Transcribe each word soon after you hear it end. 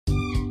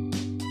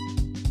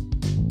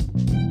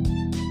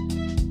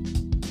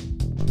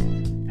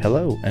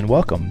Hello and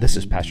welcome. This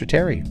is Pastor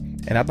Terry,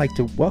 and I'd like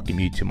to welcome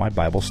you to my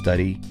Bible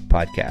study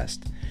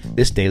podcast.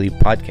 This daily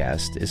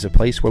podcast is a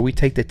place where we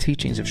take the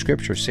teachings of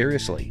Scripture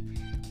seriously,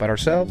 but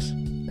ourselves,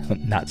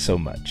 not so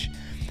much.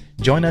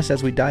 Join us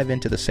as we dive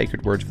into the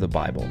sacred words of the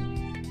Bible.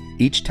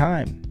 Each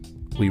time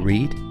we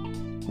read,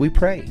 we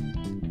pray,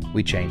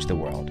 we change the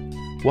world.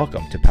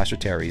 Welcome to Pastor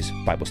Terry's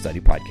Bible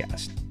Study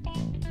Podcast.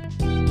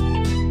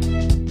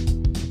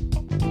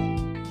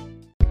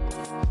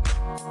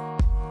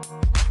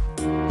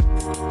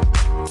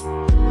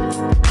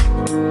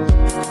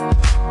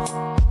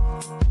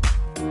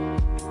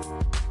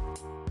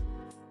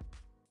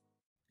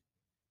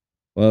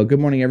 Well, good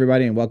morning,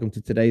 everybody, and welcome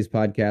to today's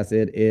podcast.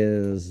 It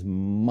is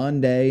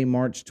Monday,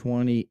 March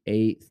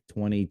 28th,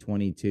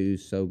 2022.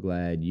 So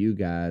glad you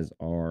guys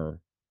are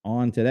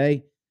on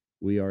today.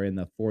 We are in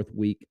the fourth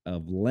week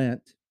of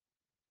Lent,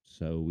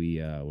 so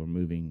we're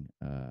moving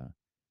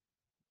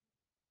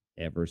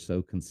ever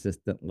so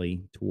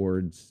consistently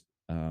towards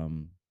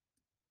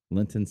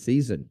Lenten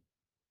season.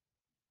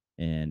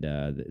 And,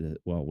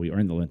 we are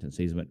in the Lenten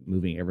season, but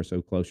moving ever so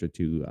closer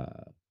to,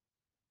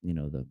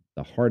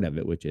 the heart of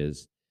it, which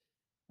is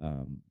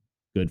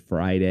Good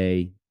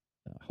Friday,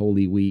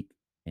 Holy Week,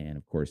 and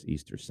of course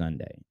Easter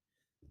Sunday.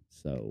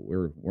 So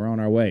we're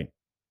on our way.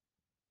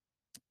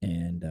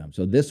 And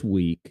so this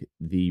week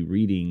the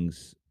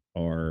readings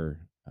are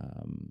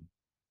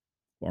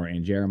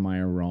in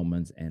Jeremiah,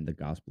 Romans, and the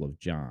Gospel of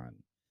John.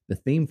 The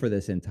theme for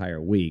this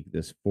entire week,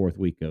 this fourth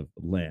week of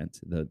Lent,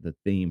 the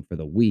theme for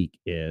the week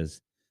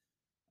is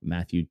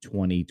Matthew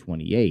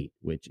 20:28,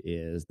 which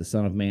is the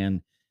Son of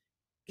Man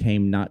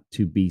came not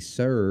to be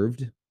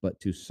served, but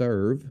to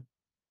serve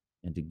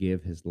and to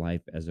give his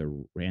life as a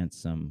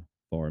ransom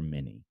for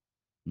many.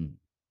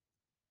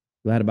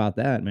 Glad about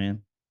that,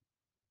 man.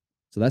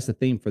 So that's the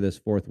theme for this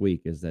fourth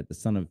week, is that the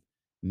Son of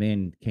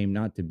Man came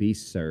not to be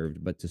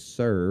served, but to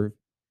serve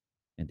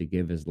and to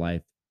give his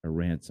life a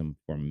ransom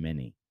for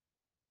many.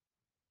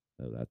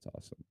 So that's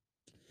awesome.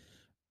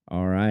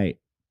 All right.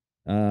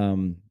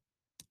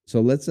 So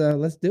let's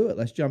do it.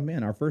 Let's jump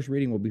in. Our first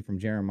reading will be from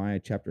Jeremiah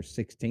chapter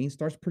 16.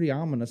 Starts pretty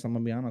ominous, I'm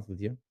gonna be honest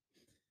with you.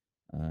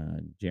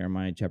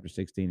 Jeremiah chapter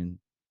 16,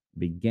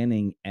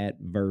 beginning at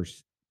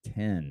verse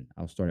 10.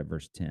 I'll start at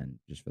verse 10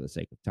 just for the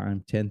sake of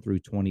time, 10 through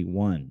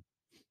 21,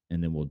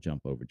 and then we'll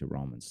jump over to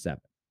Romans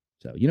 7.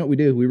 So you know what we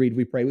do? We read,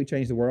 we pray, we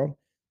change the world.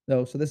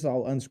 So this is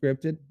all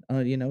unscripted,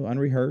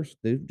 unrehearsed.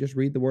 Just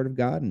read the word of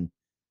God and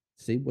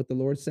see what the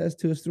Lord says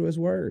to us through his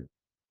word.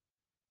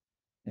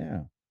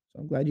 Yeah.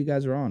 So I'm glad you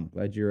guys are on.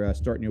 Glad you're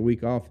starting your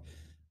week off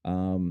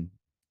in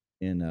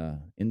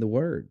the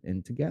word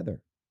and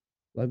together.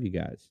 Love you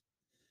guys.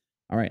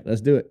 All right,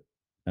 let's do it.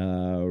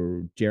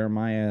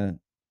 Jeremiah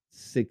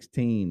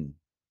 16,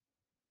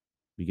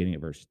 beginning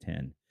at verse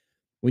 10.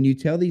 When you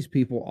tell these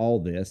people all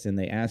this and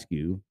they ask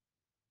you,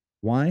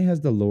 why has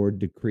the Lord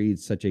decreed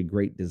such a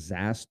great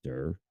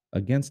disaster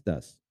against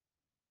us?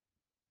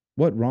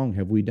 What wrong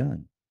have we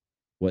done?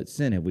 What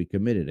sin have we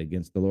committed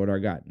against the Lord our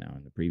God? Now,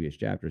 in the previous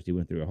chapters, he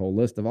went through a whole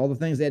list of all the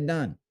things they had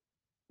done,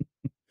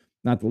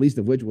 not the least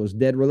of which was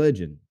dead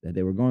religion, that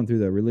they were going through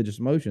the religious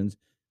motions,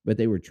 but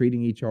they were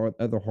treating each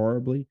other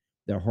horribly.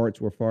 Their hearts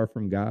were far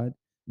from God.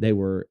 They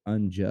were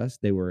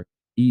unjust. They were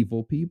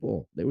evil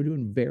people. They were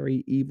doing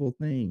very evil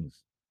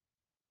things,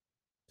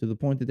 to the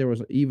point that there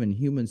was even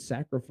human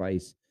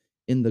sacrifice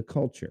in the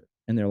culture.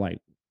 And they're like,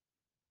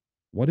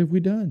 what have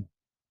we done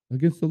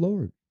against the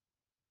Lord?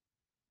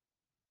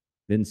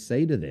 Then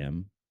say to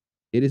them,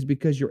 it is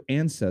because your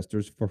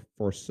ancestors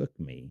forsook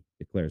me,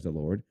 declares the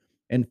Lord,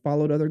 and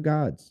followed other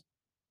gods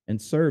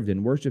and served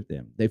and worshiped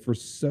them. They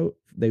forsook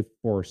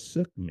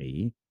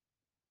me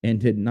and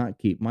did not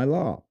keep my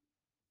law.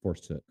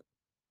 Forsook.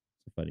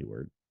 It's a funny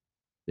word.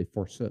 They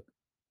forsook.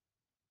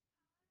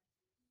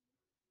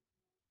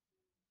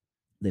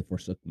 They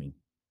forsook me.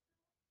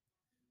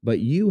 But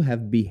you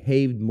have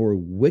behaved more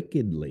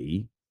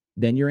wickedly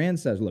than your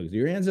ancestors. Look,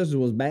 your ancestors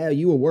was bad,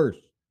 you were worse.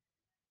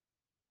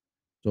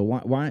 So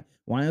why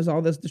is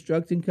all this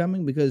destruction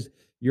coming? Because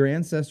your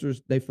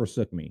ancestors, they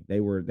forsook me.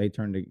 They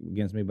turned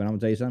against me. But I'm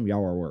gonna tell you something,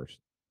 y'all are worse.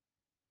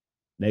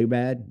 They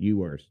bad, you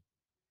worse.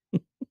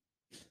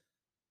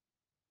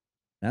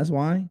 That's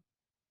why.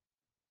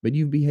 But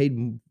you've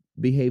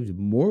behaved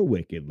more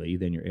wickedly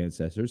than your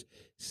ancestors.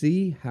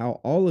 See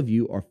how all of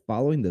you are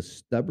following the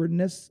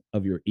stubbornness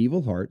of your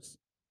evil hearts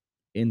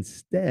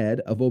instead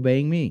of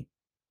obeying me.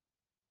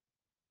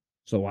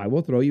 So I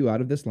will throw you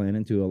out of this land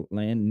into a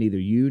land neither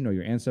you nor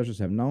your ancestors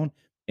have known,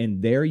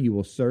 and there you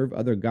will serve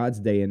other gods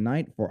day and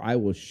night, for I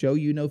will show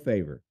you no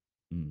favor.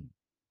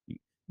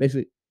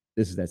 Basically,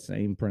 this is that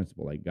same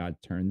principle. Like, God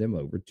turned them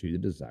over to the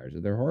desires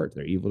of their hearts,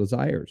 their evil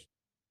desires.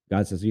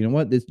 God says, you know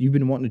what? You've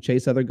been wanting to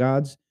chase other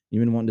gods.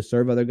 You've been wanting to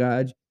serve other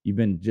gods. You've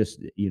been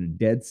just,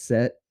 dead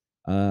set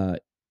and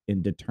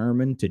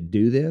determined to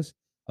do this.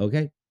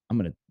 Okay, I'm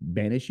going to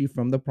banish you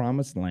from the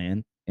promised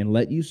land and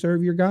let you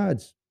serve your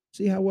gods.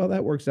 See how well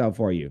that works out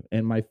for you.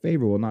 And my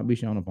favor will not be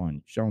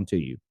shown to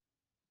you.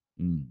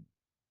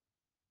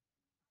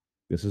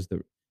 This is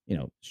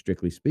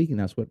strictly speaking,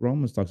 that's what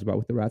Romans talks about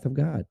with the wrath of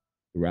God.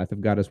 The wrath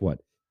of God is what?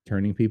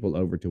 Turning people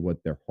over to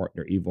what their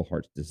evil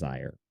hearts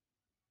desire.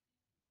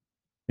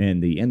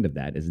 And the end of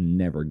that is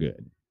never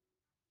good.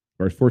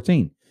 Verse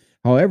 14.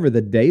 However,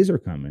 the days are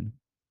coming,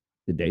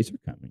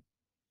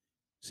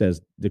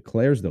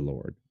 declares the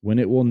Lord, when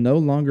it will no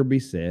longer be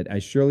said,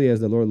 as surely as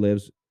the Lord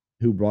lives,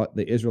 who brought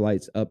the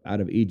Israelites up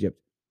out of Egypt,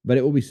 but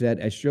it will be said,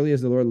 as surely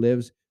as the Lord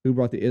lives, who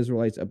brought the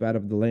Israelites up out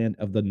of the land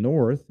of the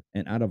north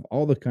and out of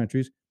all the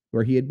countries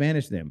where he had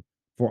banished them.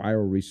 For I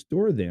will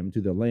restore them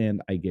to the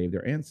land I gave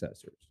their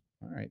ancestors.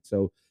 All right.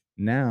 So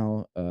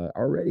now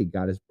already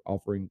God is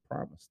offering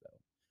promise,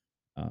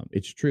 though.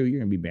 It's true you're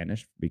going to be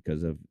banished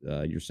because of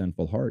your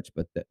sinful hearts,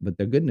 but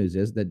the good news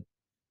is that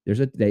there's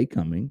a day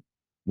coming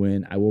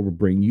when I will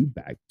bring you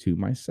back to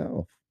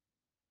myself.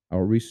 I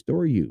will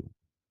restore you.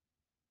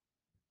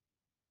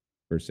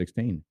 Verse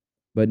 16.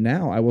 But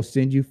now I will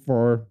send you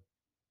for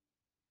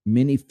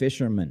many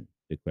fishermen,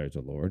 declares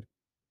the Lord,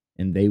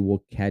 and they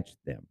will catch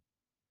them.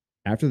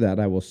 After that,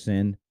 I will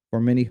send for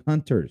many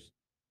hunters,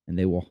 and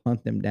they will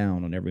hunt them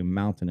down on every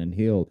mountain and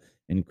hill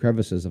and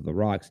crevices of the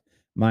rocks.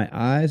 My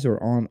eyes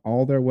are on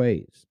all their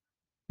ways.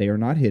 They are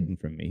not hidden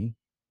from me,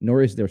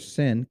 nor is their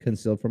sin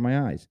concealed from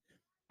my eyes.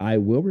 I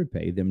will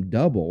repay them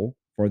double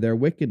for their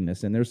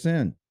wickedness and their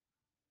sin,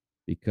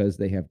 because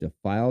they have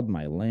defiled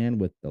my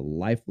land with the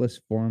lifeless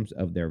forms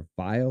of their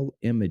vile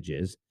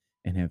images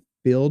and have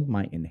filled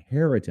my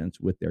inheritance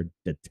with their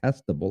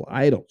detestable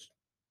idols.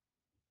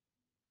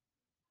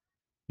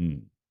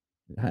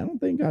 I don't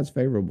think God's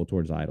favorable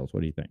towards idols.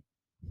 What do you think?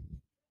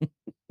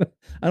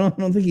 I don't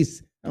think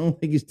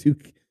he's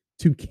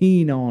too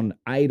keen on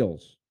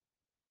idols.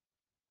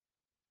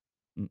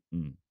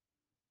 Mm-mm.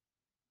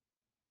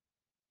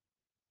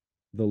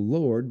 The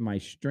Lord, my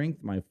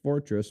strength, my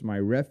fortress, my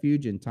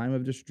refuge in time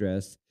of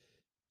distress,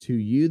 to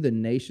you the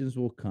nations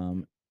will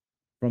come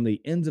from the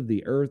ends of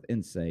the earth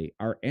and say,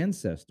 our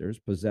ancestors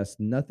possessed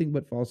nothing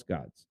but false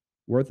gods,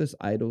 worthless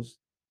idols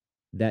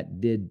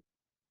that did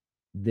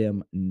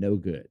them no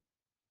good.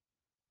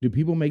 Do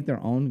people make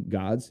their own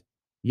gods?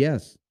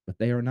 Yes, but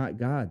they are not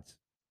gods.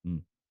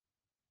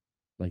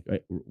 Like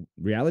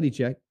reality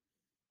check.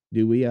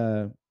 Do we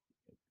come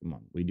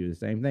on, we do the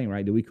same thing,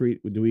 right? Do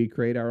we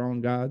create our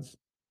own gods?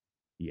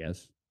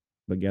 Yes.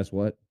 But guess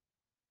what?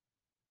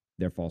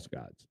 They're false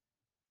gods.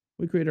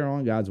 We create our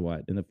own gods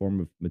what? In the form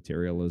of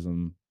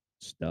materialism,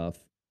 stuff,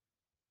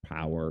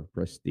 power,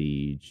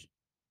 prestige,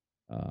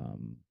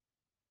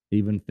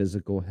 even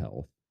physical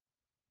health.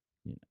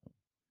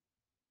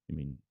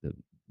 The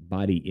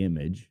body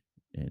image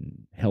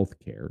and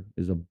healthcare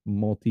is a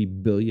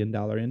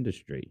multi-billion-dollar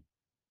industry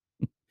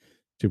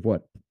to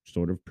what?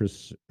 Sort of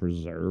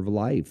preserve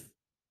life,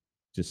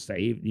 to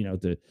save,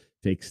 to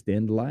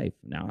extend life.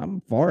 Now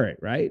I'm for it,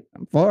 right?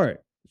 I'm for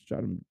it. Let's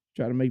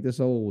try to make this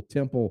old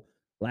temple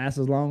last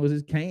as long as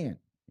it can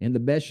in the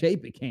best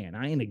shape it can.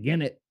 I ain't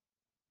against it,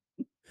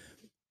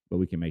 but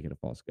we can make it a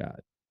false god.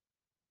 At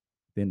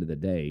the end of the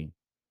day,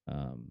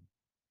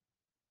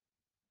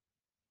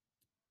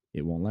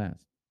 it won't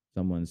last.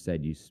 Someone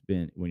said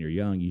when you're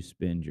young, you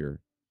spend your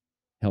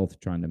health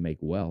trying to make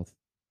wealth.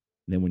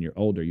 And then when you're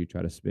older, you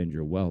try to spend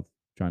your wealth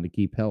trying to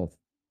keep health.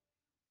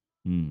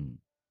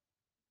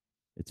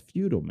 It's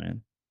futile,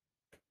 man.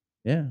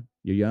 Yeah.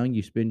 You're young,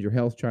 you spend your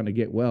health trying to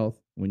get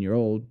wealth. When you're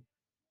old,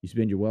 you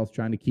spend your wealth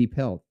trying to keep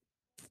health.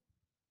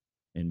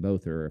 And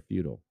both are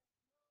futile.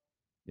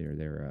 They're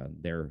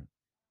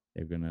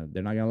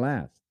not gonna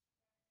last.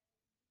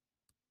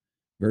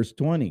 Verse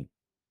 20.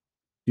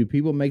 Do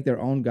people make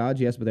their own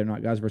gods? Yes, but they're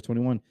not gods. Verse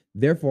 21.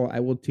 Therefore, I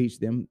will teach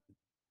them.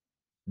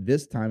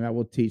 This time I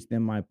will teach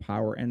them my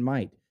power and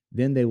might.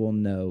 Then they will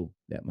know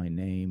that my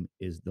name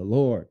is the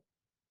Lord.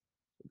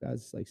 So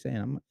God's like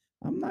saying,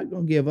 I'm not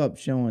going to give up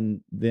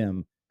showing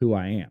them who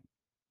I am.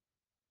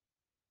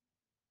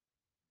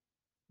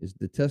 It's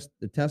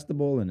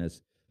detestable, and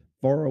as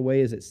far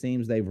away as it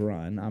seems they've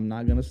run, I'm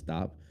not going to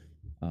stop.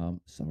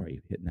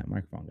 Sorry, hitting that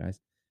microphone, guys.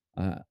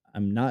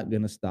 I'm not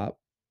going to stop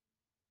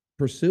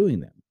pursuing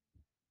them.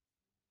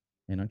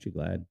 And aren't you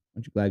glad?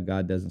 Aren't you glad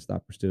God doesn't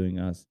stop pursuing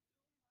us?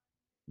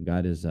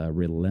 God is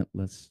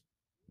relentless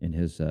in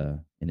his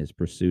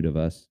pursuit of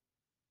us,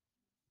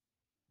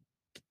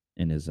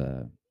 in his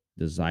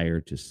desire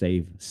to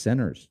save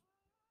sinners,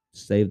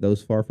 save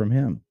those far from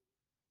him,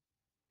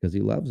 because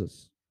he loves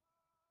us.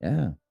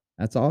 Yeah,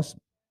 that's awesome.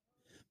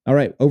 All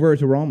right, over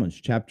to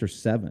Romans chapter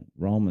 7.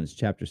 Romans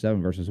chapter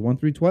 7, verses 1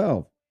 through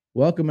 12.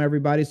 Welcome,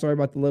 everybody. Sorry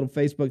about the little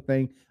Facebook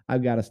thing.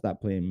 I've got to stop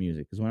playing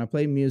music, because when I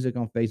play music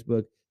on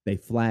Facebook, they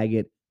flag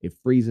it. It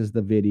freezes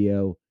the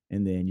video,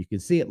 and then you can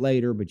see it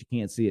later, but you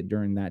can't see it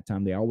during that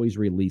time. They always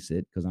release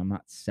it because I'm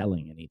not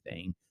selling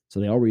anything. So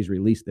they always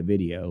release the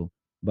video,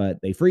 but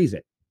they freeze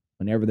it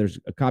whenever there's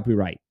a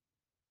copyright,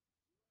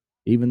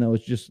 even though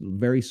it's just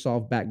very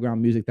soft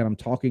background music that I'm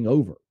talking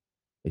over.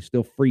 They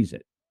still freeze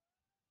it.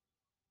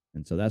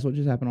 And so that's what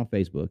just happened on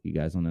Facebook. You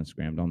guys on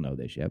Instagram don't know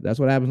this yet. That's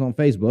what happens on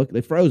Facebook. They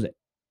froze it.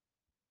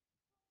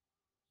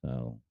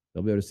 So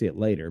they'll be able to see it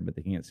later, but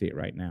they can't see it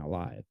right now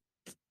live.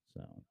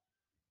 So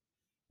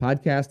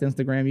Podcast,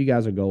 Instagram, you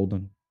guys are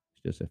golden.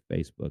 It's just a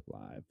Facebook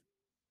Live.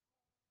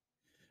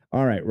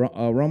 All right,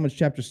 Romans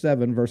chapter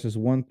 7, verses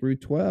 1 through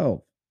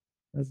 12.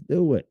 Let's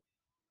do it.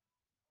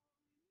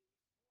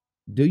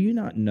 Do you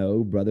not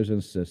know, brothers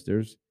and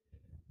sisters,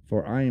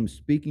 for I am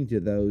speaking to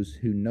those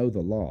who know the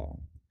law,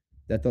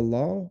 that the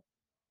law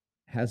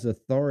has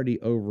authority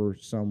over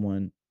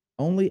someone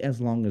only as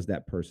long as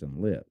that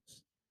person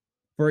lives.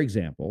 For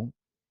example,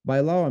 by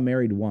law, a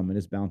married woman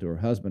is bound to her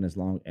husband as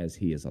long as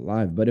he is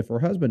alive. But if her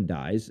husband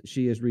dies,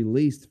 she is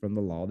released from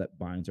the law that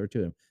binds her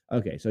to him.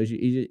 Okay, so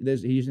he's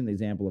using the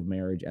example of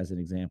marriage as an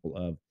example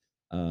of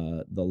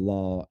the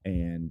law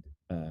and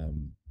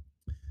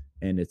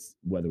it's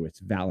whether it's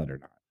valid or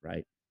not,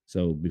 right?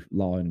 So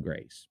law and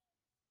grace,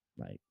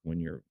 like when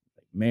you're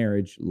like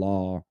marriage,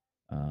 law,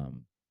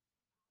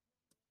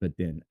 but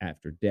then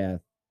after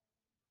death,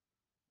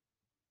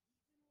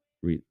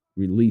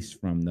 release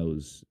from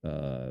those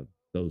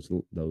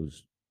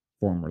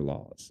former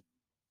laws.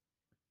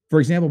 For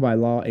example, by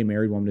law, a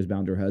married woman is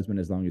bound to her husband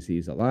as long as he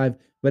is alive.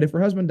 But if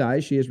her husband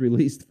dies, she is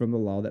released from the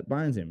law that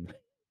binds him.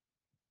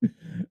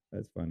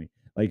 That's funny.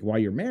 Like while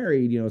you're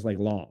married, it's like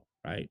law,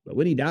 right? But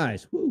when he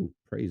dies, whoo,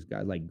 praise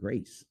God, like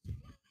grace.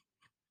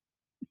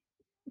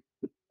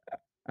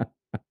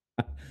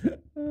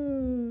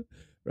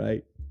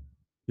 Right?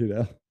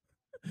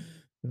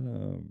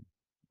 Um,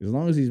 as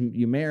long as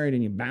you married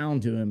and you're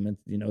bound to him,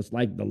 it's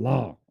like the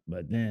law.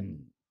 But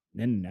then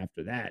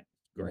after that,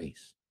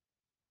 grace.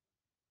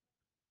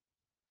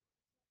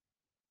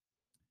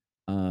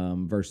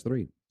 Verse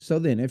 3. So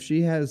then, if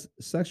she has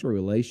sexual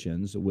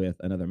relations with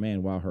another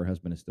man while her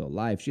husband is still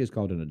alive, she is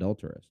called an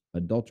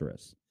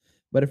adulteress.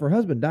 But if her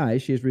husband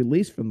dies, she is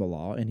released from the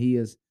law, and he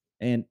is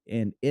and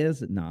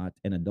is not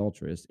an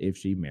adulteress if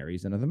she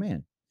marries another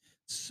man.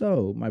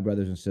 So, my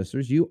brothers and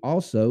sisters, you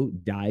also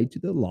died to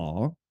the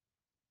law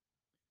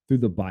through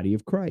the body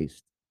of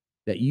Christ,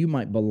 that you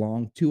might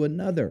belong to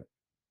another,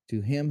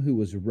 to him who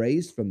was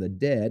raised from the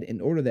dead,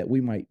 in order that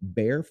we might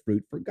bear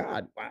fruit for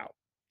God. Wow.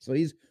 So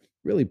he's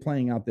really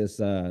playing out this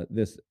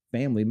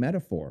family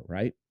metaphor,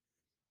 right?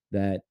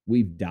 That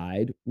we've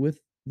died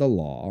with the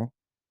law.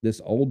 This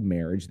old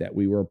marriage that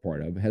we were a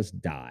part of has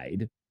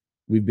died.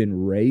 We've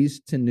been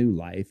raised to new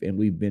life, and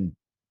we've been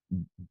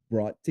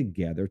brought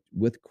together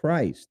with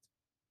Christ,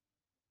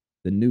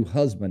 the new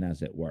husband,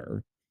 as it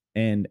were.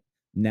 And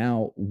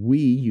now we,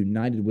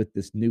 united with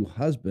this new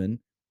husband,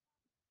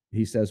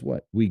 he says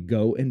what? We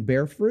go and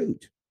bear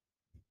fruit.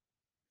 I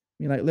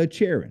mean, like little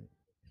cheering.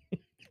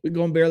 We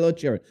go and bear a little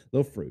cheering,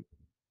 little fruit.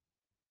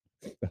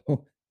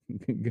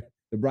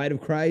 The bride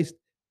of Christ,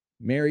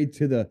 married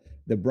to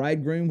the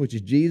bridegroom, which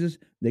is Jesus,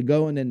 they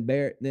go and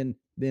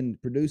then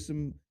produce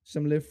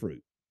some little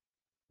fruit.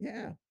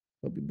 Yeah.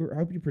 Hope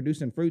you're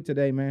producing fruit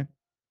today, man.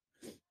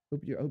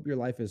 Hope your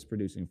life is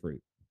producing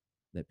fruit,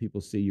 that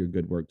people see your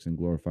good works and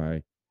glorify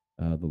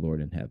the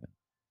Lord in heaven.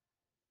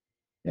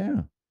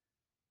 Yeah.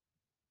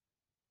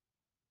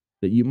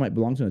 That you might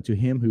belong to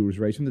him who was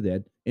raised from the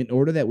dead, in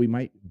order that we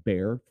might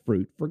bear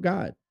fruit for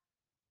God.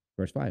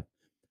 Verse 5.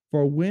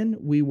 For when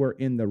we were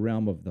in the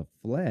realm of the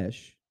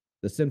flesh,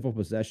 the sinful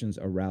possessions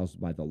aroused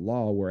by the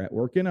law were at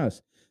work in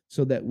us,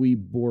 so that we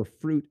bore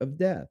fruit of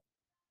death.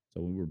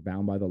 So when we were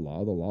bound by the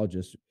law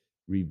just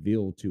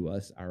revealed to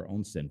us our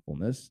own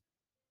sinfulness.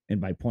 And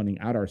by pointing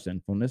out our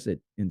sinfulness,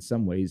 it in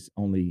some ways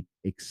only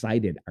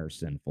excited our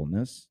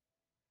sinfulness.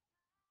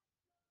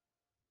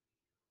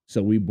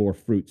 So we bore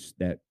fruits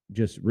that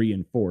just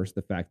reinforced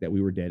the fact that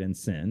we were dead in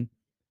sin.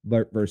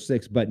 But verse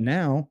 6, but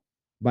now,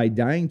 by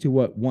dying to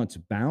what once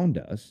bound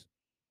us,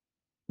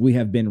 we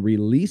have been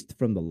released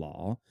from the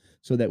law,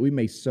 so that we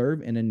may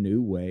serve in the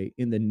new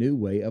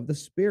way of the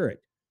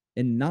Spirit,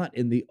 and not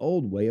in the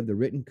old way of the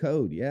written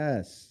code.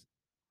 Yes,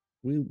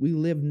 we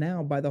live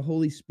now by the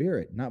Holy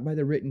Spirit, not by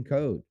the written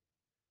code.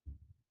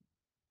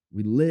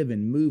 We live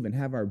and move and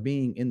have our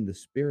being in the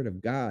Spirit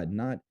of God,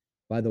 not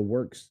by the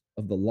works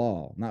of the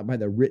law, not by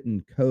the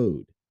written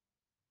code.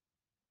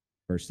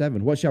 Verse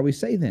 7, what shall we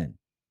say then?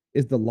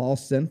 Is the law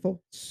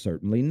sinful?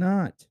 Certainly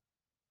not.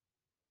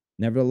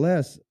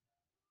 Nevertheless,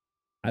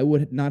 I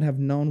would not have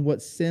known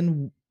what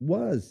sin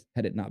was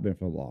had it not been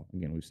for the law.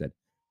 Again, we've said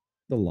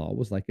the law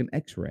was like an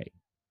x-ray.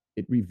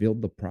 It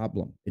revealed the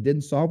problem. It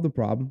didn't solve the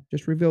problem,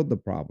 just revealed the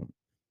problem.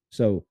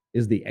 So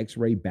is the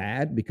x-ray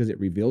bad because it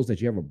reveals that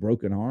you have a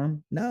broken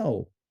arm?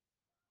 No,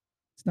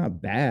 it's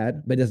not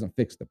bad, but it doesn't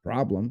fix the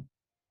problem.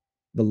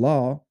 The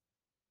law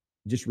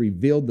just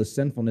revealed the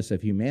sinfulness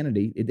of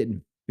humanity. It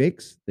didn't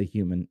fix the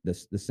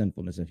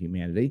sinfulness of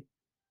humanity.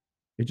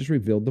 It just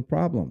revealed the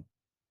problem.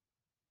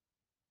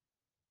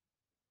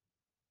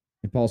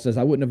 And Paul says,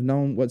 I wouldn't have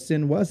known what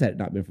sin was had it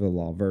not been for the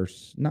law.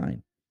 Verse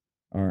 9.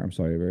 Or I'm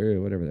sorry,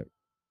 whatever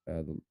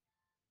that.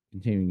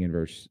 Continuing in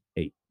verse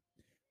 8.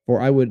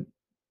 For I would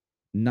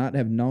not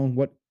have known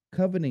what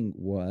coveting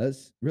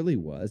really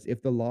was,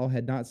 if the law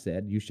had not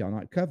said, you shall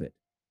not covet.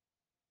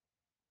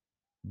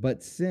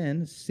 But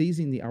sin,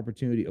 seizing the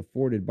opportunity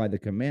afforded by the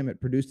commandment,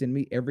 produced in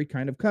me every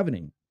kind of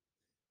coveting.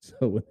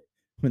 So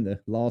when the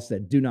law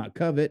said, do not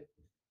covet,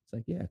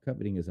 It's like, yeah,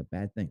 coveting is a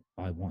bad thing.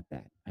 Oh, I want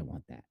that. I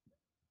want that.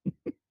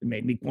 It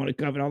made me want to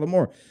covet all the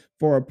more.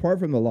 For apart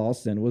from the law,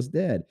 sin was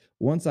dead.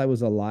 Once I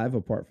was alive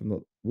apart from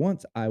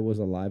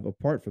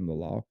the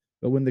law,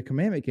 but when the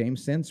commandment came,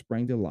 sin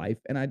sprang to life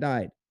and I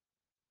died.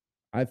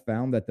 I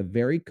found that the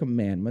very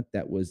commandment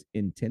that was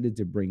intended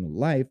to bring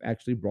life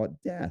actually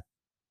brought death.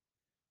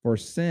 For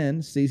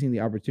sin, seizing the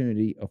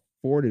opportunity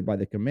afforded by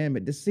the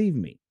commandment, deceived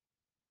me,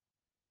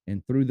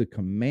 and through the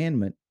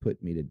commandment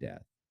put me to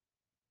death.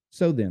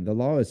 So then, the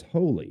law is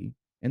holy,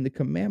 and the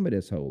commandment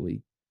is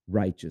holy,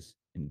 righteous,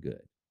 and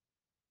good.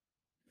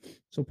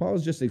 So Paul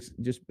is just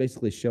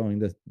basically showing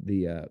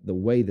the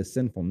way the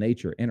sinful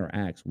nature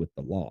interacts with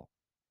the law.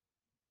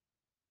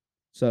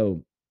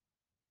 So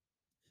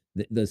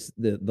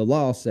the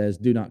law says,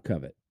 "Do not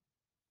covet."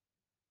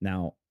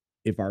 Now,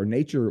 if our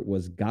nature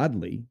was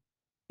godly,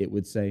 it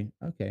would say,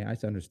 "Okay, I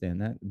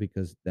understand that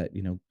because that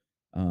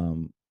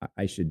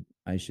I should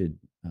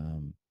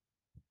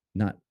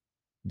not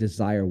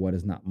desire what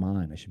is not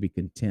mine. I should be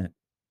content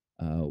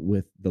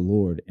with the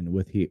Lord and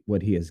with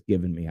what He has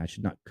given me. I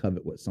should not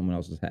covet what someone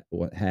else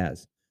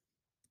has.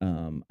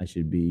 I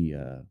should be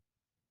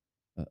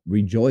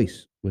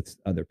rejoice with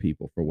other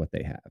people for what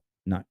they have,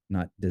 not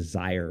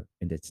desire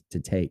and to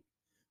take.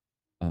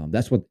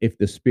 That's what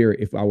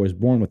if I was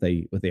born with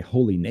a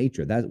holy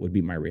nature, that would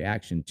be my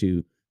reaction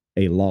to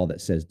a law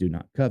that says do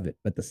not covet.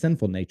 But the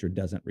sinful nature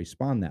doesn't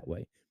respond that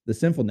way. The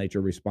sinful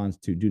nature responds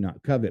to do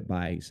not covet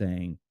by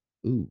saying,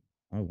 "Ooh,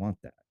 I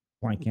want that.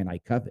 Why can't I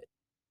covet?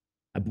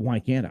 Why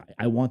can't I?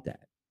 I want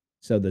that."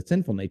 So the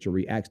sinful nature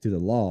reacts to the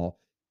law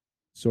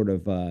sort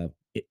of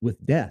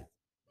with death.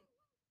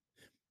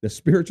 The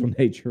spiritual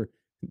nature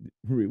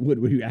would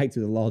react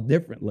to the law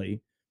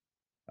differently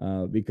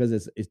because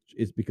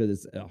it's because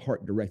it's a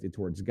heart directed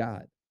towards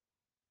God.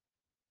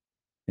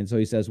 And so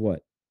he says,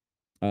 "What?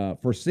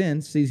 For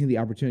sin, seizing the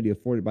opportunity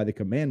afforded by the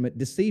commandment,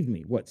 deceived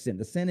me." What sin?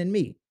 The sin in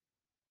me.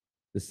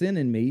 The sin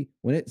in me,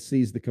 when it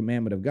sees the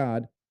commandment of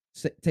God,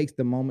 takes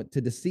the moment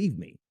to deceive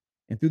me,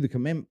 and through the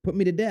commandment, put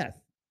me to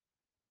death.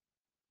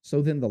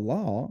 So then the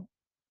law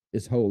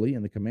is holy,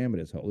 and the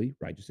commandment is holy,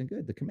 righteous, and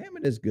good. The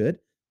commandment is good,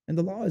 and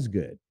the law is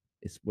good.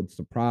 It's what's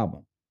the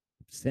problem?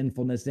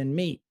 Sinfulness in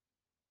me.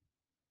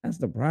 That's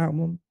the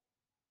problem.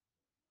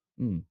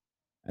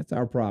 That's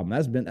our problem.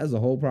 That's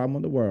the whole problem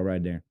of the world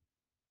right there.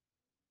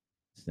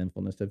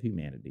 Sinfulness of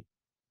humanity.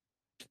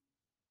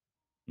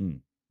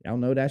 Y'all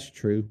know that's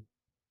true.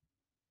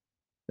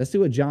 Let's see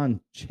what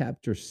John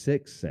chapter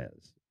 6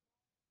 says.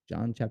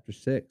 John chapter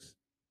 6.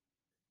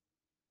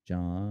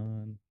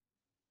 John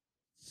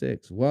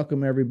 6.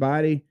 Welcome,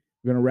 everybody.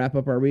 We're going to wrap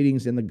up our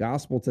readings in the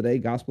gospel today.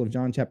 Gospel of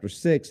John chapter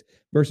 6,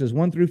 verses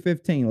 1 through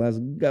 15. Let's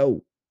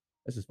go.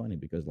 This is funny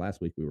because last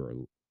week we were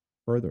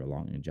further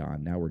along in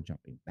John. Now we're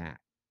jumping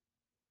back.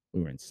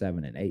 We were in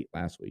 7 and 8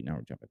 last week. Now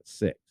we're jumping to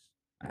 6.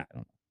 I don't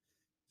know.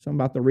 Something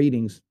about the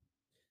readings,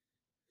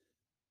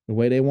 the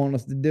way they want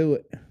us to do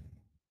it.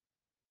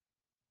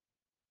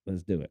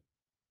 Let's do it.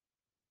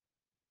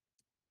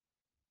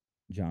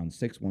 John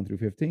 6, 1 through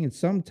 15.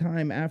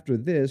 Sometime after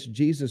this,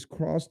 Jesus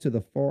crossed to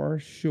the far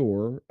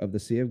shore of the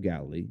Sea of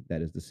Galilee,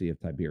 that is the Sea of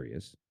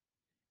Tiberias,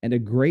 and a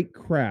great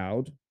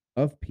crowd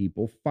of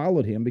people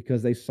followed him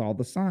because they saw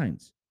the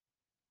signs.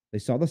 They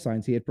saw the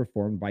signs he had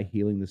performed by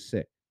healing the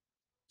sick.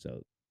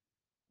 So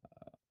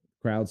the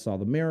crowd saw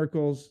the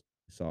miracles,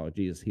 saw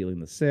Jesus healing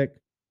the sick,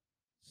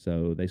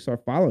 so they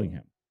start following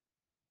him.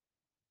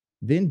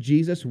 Then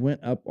Jesus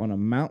went up on a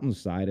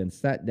mountainside and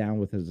sat down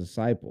with his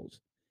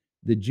disciples.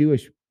 The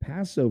Jewish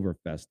Passover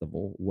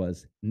festival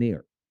was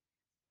near.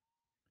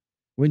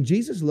 When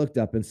Jesus looked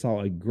up and saw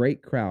a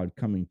great crowd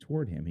coming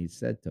toward him, he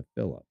said to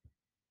Philip,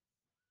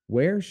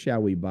 "Where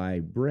shall we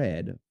buy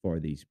bread for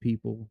these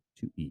people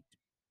to eat?"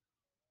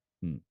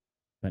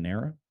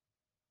 Panera?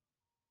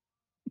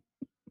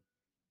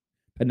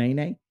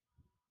 Panene?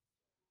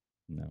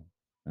 No,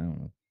 I don't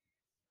know.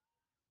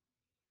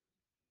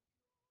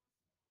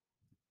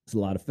 It's a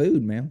lot of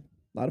food, man.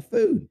 A lot of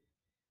food.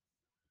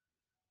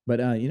 But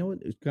you know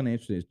what? It's kind of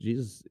interesting.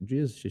 Is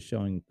Jesus is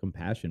showing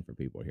compassion for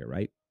people here,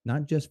 right?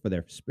 Not just for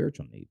their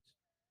spiritual needs.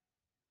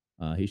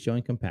 He's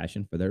showing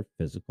compassion for their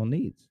physical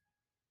needs.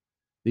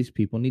 These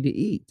people need to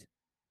eat.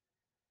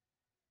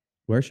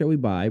 Where shall we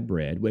buy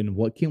bread? And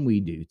what can we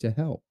do to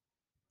help?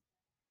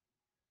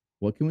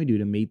 What can we do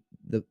to meet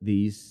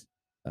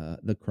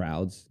the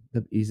crowds,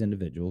 these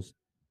individuals'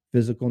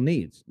 physical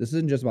needs? This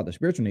isn't just about the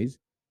spiritual needs,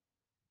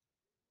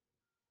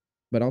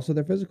 but also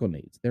their physical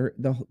needs.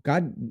 God.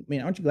 I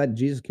mean, aren't you glad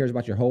Jesus cares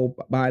about your whole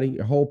body,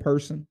 your whole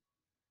person,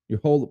 your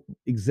whole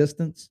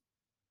existence?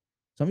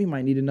 Some of you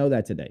might need to know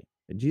that today.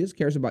 That Jesus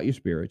cares about your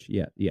spirit.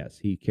 Yeah, yes,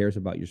 he cares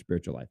about your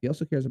spiritual life. He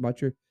also cares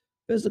about your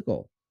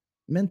physical,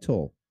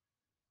 mental,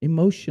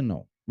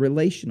 emotional,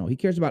 relational. He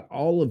cares about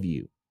all of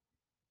you.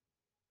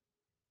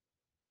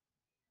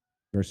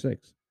 Verse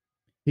 6.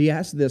 He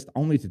asked this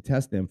only to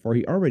test them, for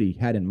he already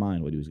had in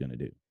mind what he was going to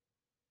do.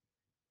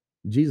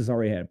 Jesus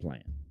already had a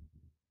plan.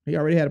 He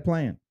already had a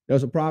plan. There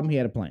was a problem, he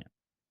had a plan.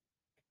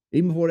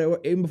 Even before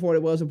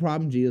there was a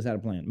problem, Jesus had a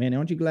plan. Man,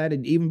 aren't you glad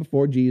that even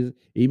before Jesus,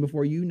 even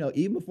before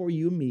even before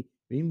you and me,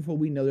 even before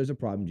we know there's a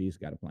problem, Jesus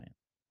got a plan.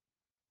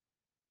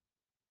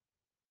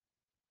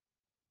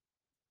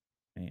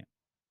 Man,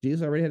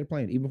 Jesus already had a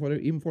plan. Even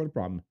before the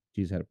problem,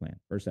 Jesus had a plan.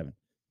 Verse 7.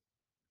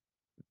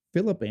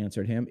 Philip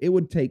answered him, "It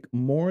would take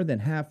more than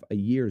half a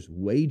year's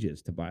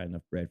wages to buy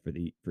enough bread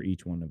for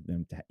each one of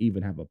them to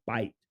even have a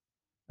bite.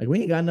 Like, we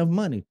ain't got enough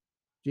money."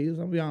 Jesus,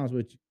 I'll be honest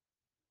with you.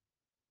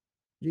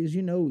 Jesus,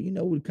 you know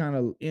what kind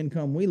of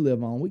income we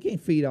live on. We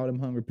can't feed all them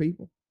hungry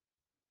people.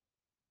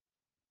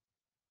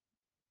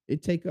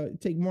 It take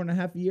more than a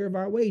half a year of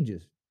our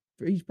wages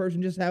for each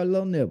person just to have a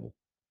little nibble.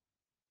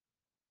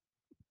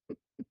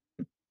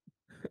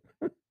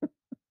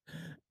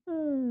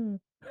 and,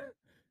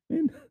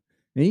 and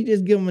you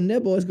just give them a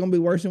nibble, it's gonna be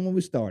worse than when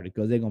we started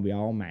because they're gonna be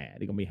all mad.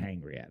 They're gonna be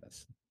hangry at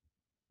us.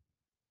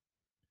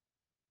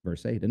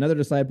 Verse 8. Another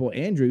disciple,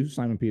 Andrew,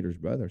 Simon Peter's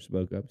brother,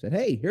 spoke up and said,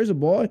 "Hey, here's a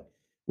boy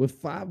with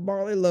 5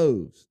 barley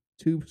loaves,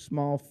 2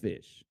 small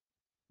fish.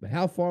 But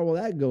how far will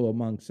that go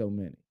among so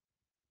many?"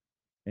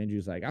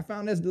 Andrew's like, "I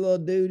found this little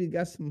dude. He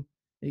got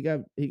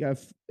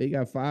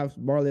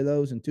 5 barley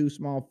loaves and 2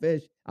 small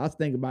fish. I was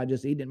thinking about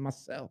just eating it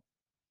myself.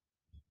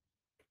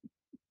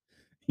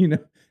 You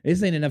know,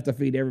 this ain't enough to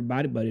feed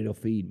everybody, but it'll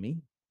feed me."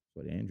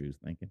 That's what Andrew's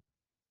thinking.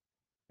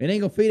 It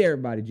ain't gonna feed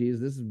everybody,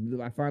 Jesus.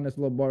 I find this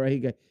little boy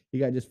right. He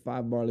got just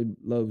 5 barley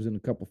loaves and a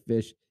couple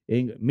fish.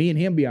 Me and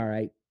him be all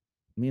right.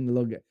 Me and the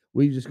little guy,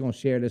 we just gonna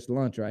share this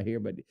lunch right here.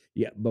 But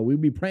yeah, but we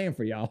be praying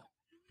for y'all.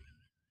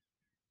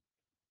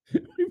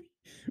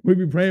 we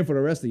be praying for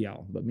the rest of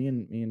y'all. But me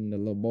and the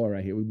little boy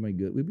right here, we be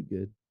good. We be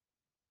good.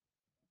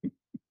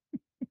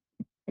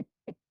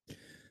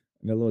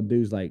 And the little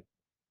dude's like,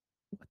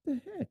 "What the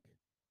heck?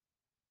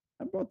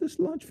 I brought this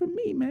lunch for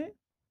me, man.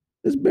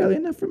 There's barely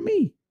enough for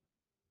me.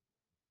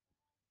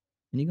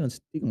 And you're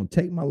gonna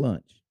take my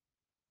lunch."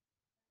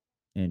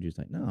 Andrew's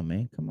like, "No,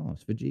 man, come on,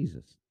 it's for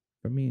Jesus,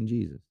 for me and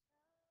Jesus,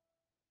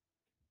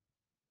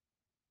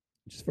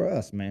 just for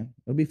us, man.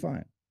 It'll be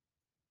fine."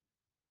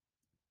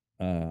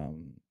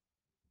 Um,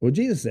 well,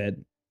 Jesus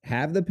said,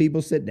 "Have the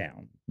people sit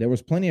down." There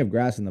was plenty of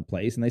grass in the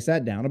place, and they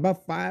sat down.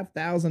 About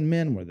 5,000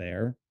 men were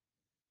there.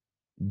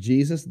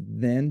 Jesus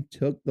then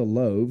took the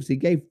loaves. He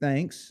gave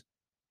thanks,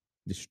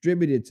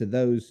 distributed to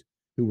those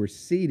who were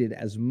seated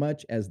as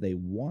much as they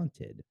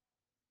wanted.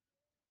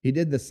 He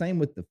did the same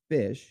with the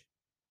fish.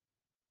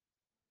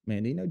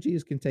 Man, do you know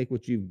Jesus can take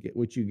what you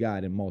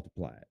got and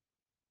multiply it?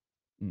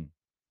 Mm,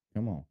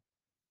 come on.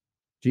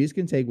 Jesus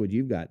can take what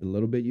you've got, the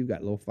little bit you've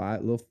got, little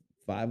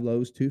 5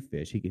 loaves, 2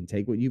 fish. He can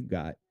take what you've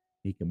got,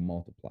 he can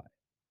multiply it.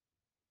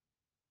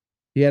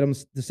 He had them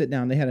to sit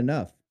down, they had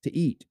enough to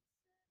eat.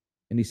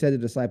 And he said to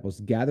the disciples,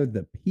 "Gather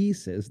the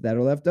pieces that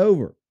are left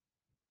over.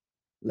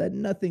 Let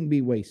nothing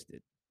be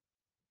wasted."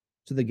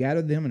 So they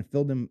gathered them and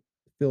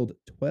filled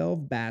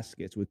 12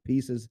 baskets with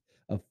pieces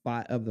of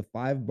the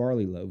 5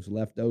 barley loaves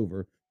left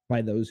over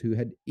by those who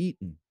had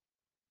eaten.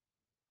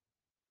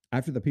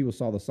 After the people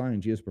saw the sign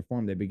Jesus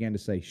performed, they began to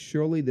say,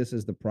 "Surely this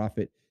is the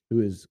prophet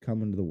who is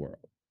come into the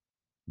world."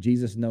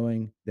 Jesus,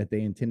 knowing that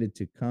they intended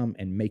to come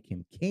and make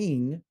him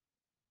king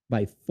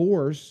by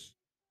force,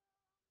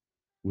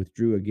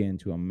 withdrew again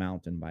to a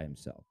mountain by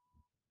himself.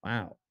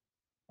 Wow.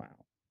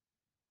 Wow.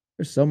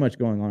 There's so much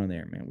going on in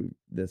there, man.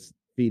 This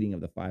feeding of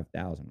the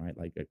 5,000, right?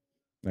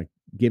 Like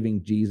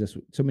giving Jesus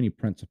so many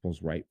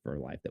principles right for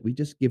life that we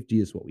just give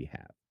Jesus what we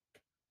have.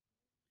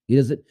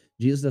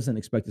 Jesus doesn't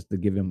expect us to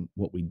give him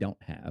what we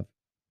don't have.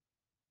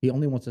 He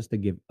only wants us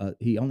to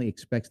he only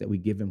expects that we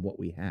give him what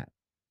we have.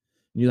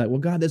 And you're like, "Well,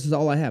 God, this is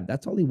all I have."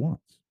 That's all he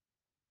wants.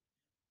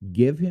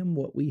 Give him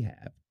what we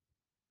have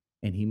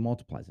and he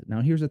multiplies it.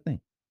 Now, here's the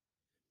thing.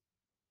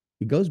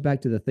 It goes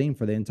back to the theme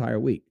for the entire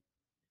week.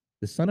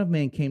 The Son of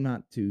Man came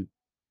not to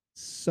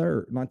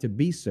serve, not to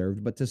be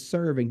served, but to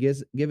serve and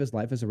give his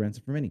life as a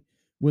ransom for many.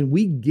 When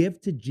we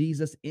give to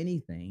Jesus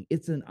anything,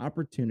 it's an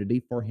opportunity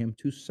for him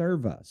to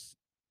serve us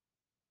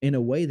in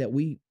a way that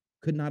we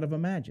could not have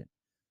imagined.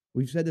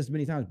 We've said this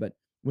many times, but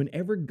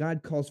whenever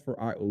God calls for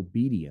our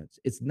obedience,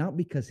 it's not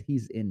because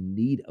he's in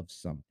need of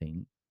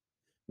something.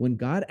 When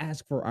God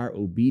asks for our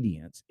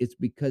obedience, it's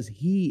because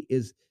he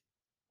is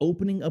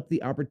opening up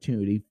the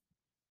opportunity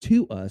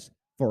to us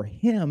for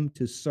him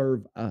to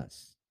serve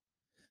us.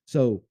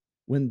 So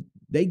when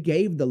they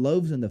gave the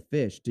loaves and the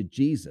fish to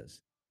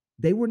Jesus,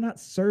 they were not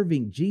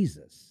serving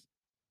Jesus.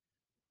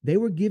 They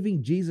were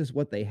giving Jesus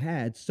what they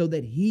had so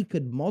that he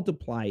could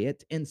multiply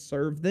it and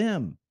serve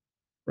them,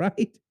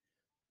 right?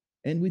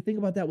 And we think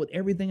about that with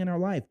everything in our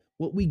life.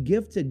 What we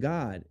give to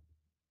God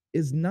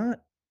is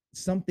not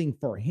something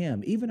for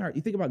him. You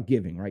think about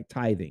giving, right?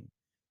 Tithing.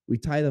 We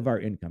tithe of our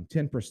income,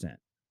 10%.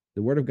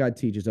 The word of God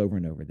teaches over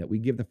and over that we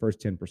give the first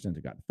 10%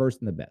 to God, the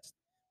first and the best.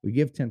 We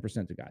give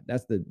 10% to God.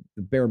 That's the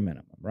bare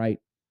minimum, right?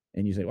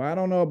 And you say, "Well, I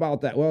don't know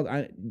about that."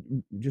 Well,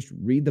 just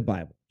read the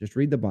Bible. Just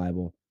read the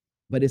Bible.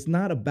 But it's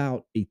not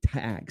about a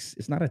tax.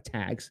 It's not a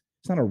tax.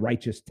 It's not a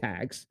righteous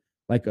tax.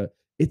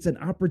 It's an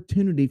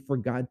opportunity for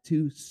God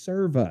to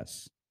serve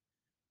us.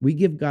 We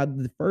give God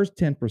the first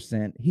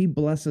 10%, he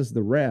blesses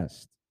the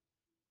rest.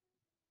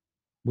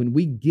 When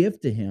we give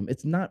to him,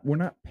 we're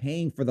not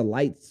paying for the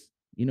lights.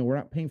 We're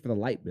not paying for the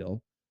light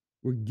bill.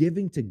 We're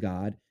giving to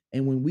God.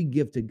 And when we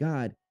give to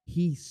God,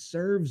 he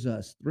serves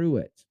us through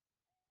it.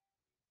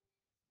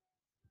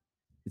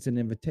 It's an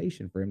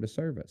invitation for him to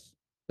serve us.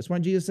 That's why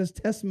Jesus says,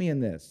 test me in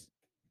this.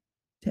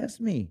 Test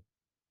me.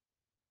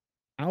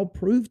 I'll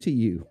prove to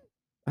you.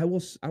 I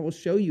will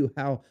show you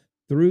how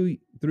through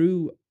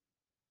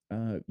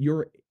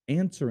your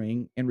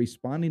answering and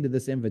responding to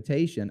this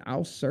invitation,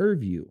 I'll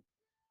serve you.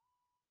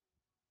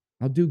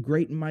 I'll do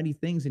great and mighty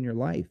things in your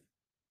life.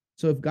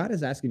 So if God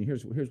is asking you,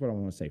 here's what I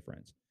want to say,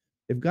 friends.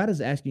 If God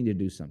is asking you to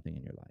do something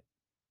in your life,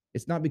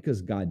 it's not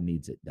because God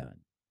needs it done.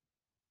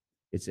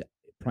 It's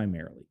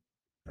primarily,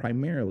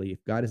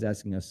 if God is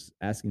asking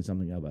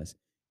something of us,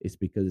 it's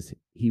because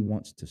he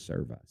wants to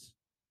serve us.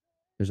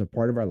 There's a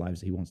part of our lives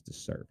that he wants to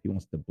serve. He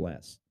wants to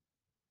bless.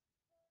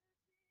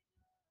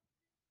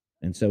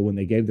 And so when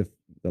they gave the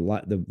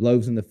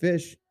loaves and the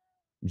fish,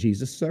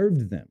 Jesus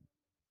served them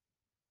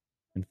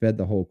and fed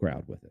the whole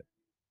crowd with it.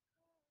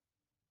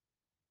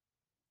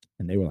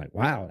 And they were like,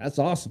 wow, that's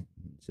awesome.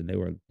 So they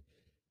wanted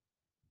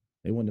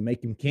to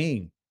make him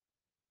king.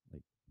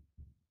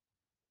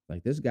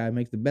 Like this guy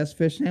makes the best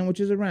fish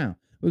sandwiches around.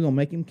 We're going to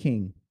make him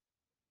king.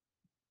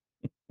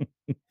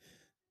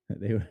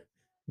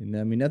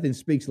 Nothing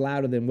speaks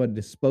louder than what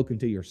is spoken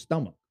to your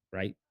stomach,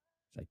 right?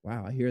 It's like,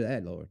 wow, I hear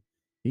that, Lord.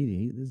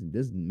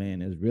 This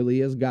man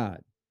really is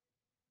God.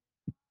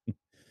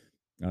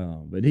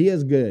 But he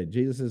is good.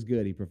 Jesus is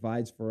good. He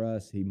provides for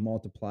us. He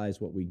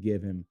multiplies what we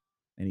give him,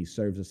 and he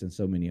serves us in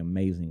so many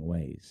amazing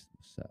ways.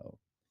 So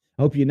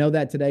I hope you know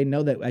that today.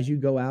 Know that as you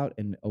go out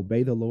and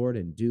obey the Lord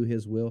and do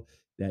his will,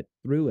 that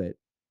through it,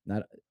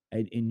 not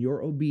in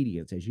your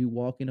obedience, as you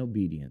walk in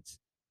obedience,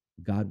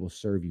 God will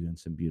serve you in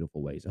some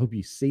beautiful ways. I hope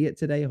you see it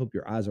today. I hope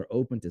your eyes are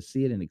open to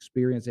see it and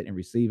experience it and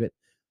receive it.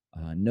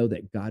 Know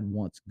that God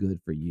wants good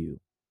for you,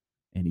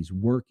 and he's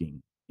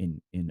working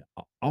in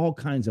all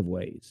kinds of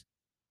ways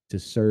to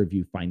serve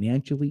you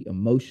financially,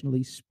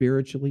 emotionally,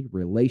 spiritually,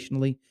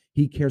 relationally.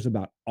 He cares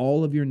about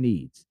all of your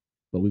needs,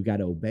 but we've got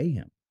to obey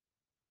him.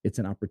 It's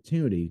an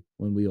opportunity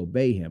when we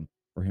obey him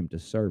for him to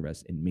serve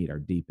us and meet our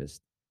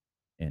deepest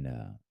and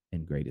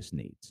greatest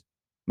needs.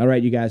 All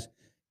right, you guys,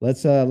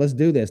 let's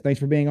do this.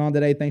 Thanks for being on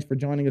today. Thanks for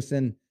joining us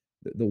in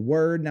the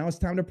word. Now it's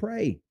time to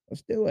pray.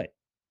 Let's do it.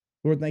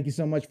 Lord, thank you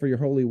so much for your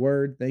holy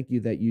word. Thank you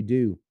that you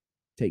do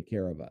take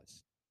care of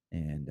us.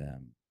 And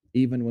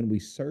even when we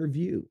serve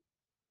you,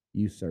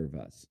 you serve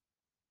us,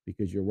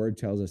 because your word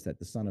tells us that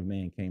the Son of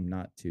Man came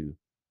not to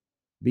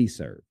be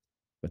served,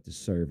 but to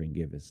serve and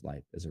give his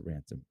life as a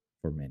ransom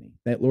for many.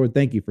 Lord,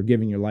 thank you for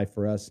giving your life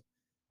for us,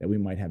 that we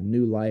might have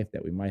new life,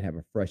 that we might have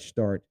a fresh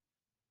start.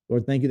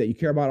 Lord, thank you that you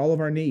care about all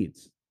of our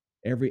needs,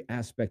 every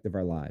aspect of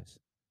our lives.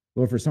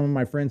 Lord, for some of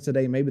my friends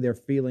today, maybe they're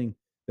feeling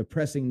the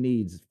pressing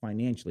needs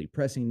financially,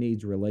 pressing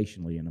needs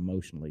relationally and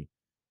emotionally,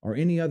 or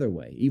any other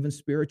way, even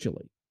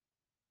spiritually.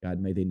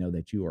 God, may they know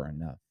that you are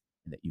enough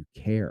and that you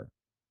care,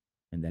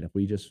 and that if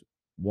we just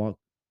walk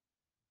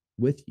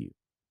with you,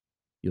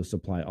 you'll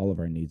supply all of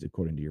our needs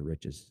according to your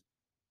riches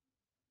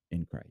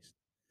in Christ.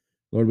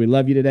 Lord, we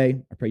love you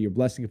today. I pray your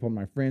blessing upon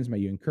my friends. May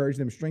you encourage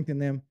them, strengthen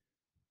them,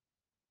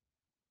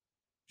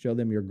 show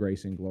them your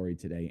grace and glory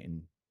today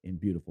in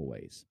beautiful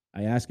ways.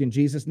 I ask in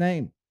Jesus'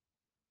 name.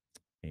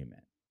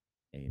 Amen.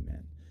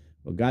 Amen.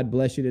 Well, God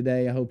bless you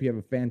today. I hope you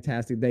have a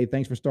fantastic day.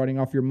 Thanks for starting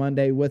off your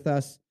Monday with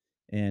us,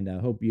 and I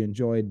hope you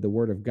enjoyed the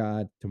Word of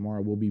God.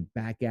 Tomorrow we'll be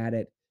back at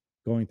it,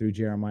 going through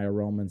Jeremiah,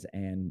 Romans,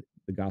 and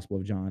the Gospel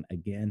of John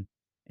again.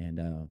 And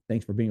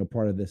thanks for being a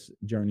part of this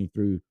journey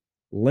through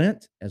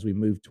Lent as we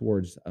move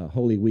towards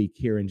Holy Week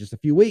here in just a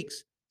few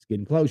weeks. It's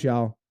getting close,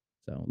 y'all.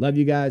 So love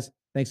you guys.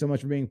 Thanks so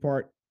much for being a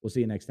part. We'll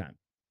see you next time.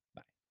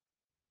 Bye.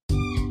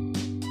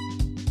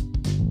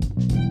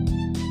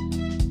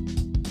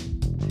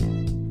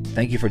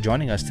 Thank you for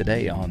joining us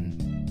today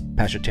on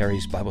Pastor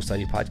Terry's Bible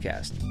Study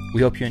Podcast.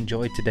 We hope you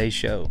enjoyed today's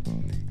show.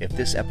 If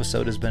this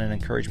episode has been an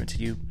encouragement to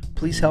you,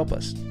 please help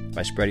us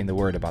by spreading the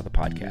word about the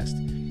podcast.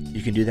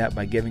 You can do that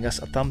by giving us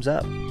a thumbs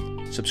up,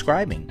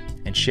 subscribing,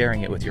 and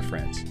sharing it with your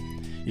friends.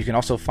 You can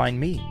also find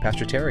me,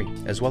 Pastor Terry,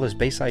 as well as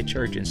Bayside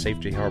Church in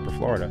Safety Harbor,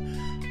 Florida,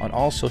 on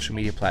all social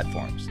media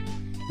platforms.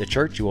 The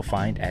church you will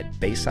find at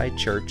Bayside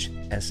Church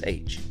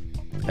SH.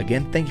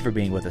 Again, thank you for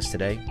being with us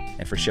today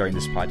and for sharing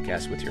this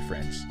podcast with your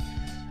friends.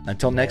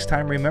 Until next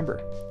time,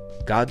 remember,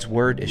 God's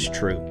word is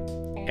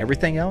true.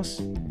 Everything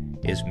else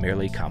is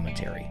merely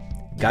commentary.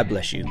 God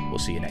bless you. We'll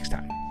see you next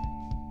time.